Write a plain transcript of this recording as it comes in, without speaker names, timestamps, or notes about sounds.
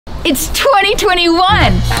It's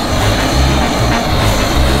 2021!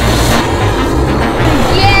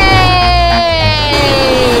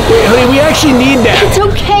 Wait, honey, we actually need that. It's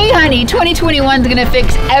okay, honey. 2021's gonna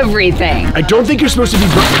fix everything. I don't think you're supposed to be.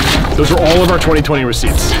 Those are all of our 2020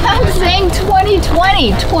 receipts. I'm saying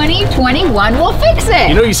 2020. 2021 will fix it.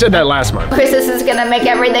 You know, you said that last month. Christmas is gonna make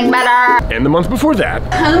everything better. And the month before that.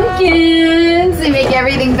 Pumpkins, they make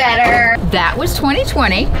everything better. That was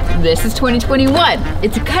 2020. This is 2021.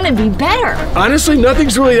 It's gonna be better. Honestly,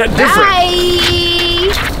 nothing's really that different.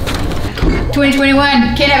 Bye.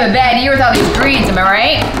 2021, can't have a bad year with all these greens, am I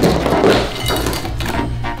right?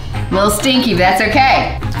 A little stinky, but that's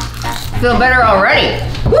okay. Feel better already.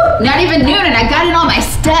 Woo, not even noon and I got in all my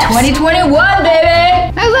steps. 2021,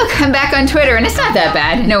 baby! Oh look, I'm back on Twitter and it's not that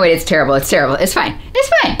bad. No wait, it's terrible, it's terrible. It's fine, it's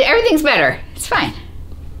fine. Everything's better, it's fine.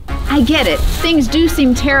 I get it, things do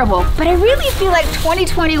seem terrible, but I really feel like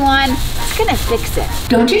 2021 is gonna fix it.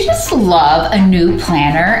 Don't you just love a new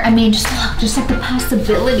planner? I mean, just look, just like the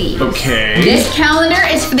possibilities. Okay. This calendar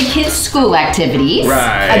is for the kids' school activities.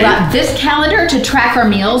 Right. I got this calendar to track our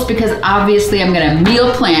meals because obviously I'm gonna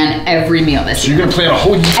meal plan every meal this year. You're gonna plan a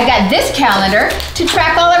whole year? I got this calendar to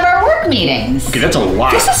track all of our work meetings. Okay, that's a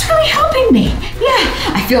lot. This is really helping me.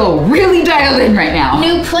 Yeah, I feel really dialed in right now.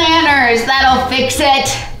 New planners, that'll fix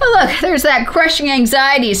it. Oh look, there's that crushing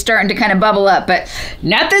anxiety starting to kind of bubble up, but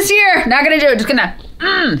not this year. Not gonna do it. Just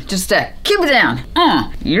gonna, keep it down.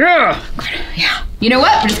 Yeah. You know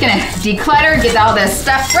what? We're just gonna declutter, get all this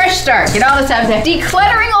stuff, fresh start, get all this out of there.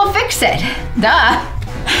 Decluttering will fix it. Duh.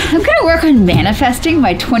 I'm gonna work on manifesting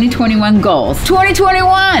my 2021 goals.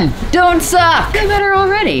 2021, don't suck. Feel better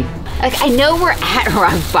already. Like, I know we're at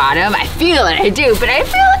rock bottom. I feel it, I do, but I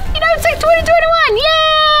feel, it's like 2021, yay!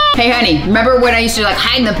 Hey honey, remember when I used to like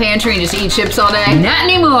hide in the pantry and just eat chips all day? Not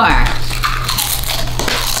anymore.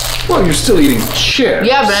 Well, you're still eating chips.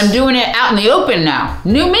 Yeah, but I'm doing it out in the open now.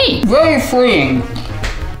 New me. Very freeing.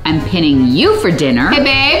 I'm pinning you for dinner. Hey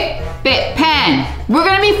babe, Penn, we're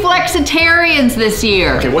gonna be flexitarians this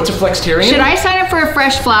year. Okay, what's a flexitarian? Should I sign up for a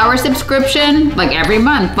fresh flower subscription? Like every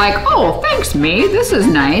month, like, oh, thanks me, this is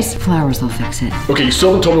nice. Flowers will fix it. Okay, you still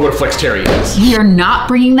haven't told me what a flexitarian is. We are not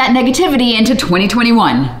bringing that negativity into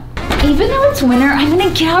 2021. Even though it's winter, I'm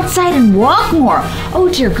gonna get outside and walk more. Oh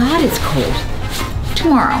dear God, it's cold.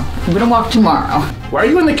 Tomorrow, I'm gonna walk tomorrow. Why are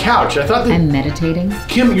you on the couch? I thought that— I'm meditating.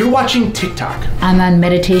 Kim, you're watching TikTok. I'm on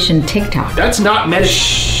meditation TikTok. That's not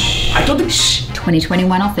meditation. I don't think— shh.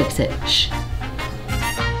 2021, I'll fix it. Shh.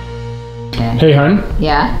 Okay. Hey, hon.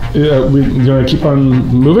 Yeah? We gonna keep on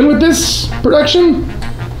moving with this production?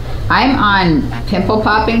 I'm on pimple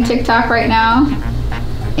popping TikTok right now,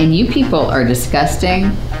 and you people are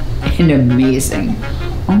disgusting and amazing.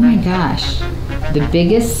 Oh my gosh. The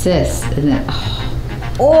biggest cyst, isn't it?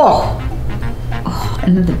 Oh,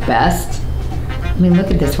 isn't it the best? I mean,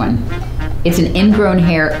 look at this one. It's an ingrown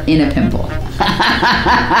hair in a pimple.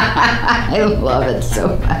 I love it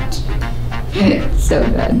so much. It's so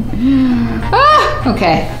good.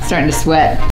 Okay, starting to sweat.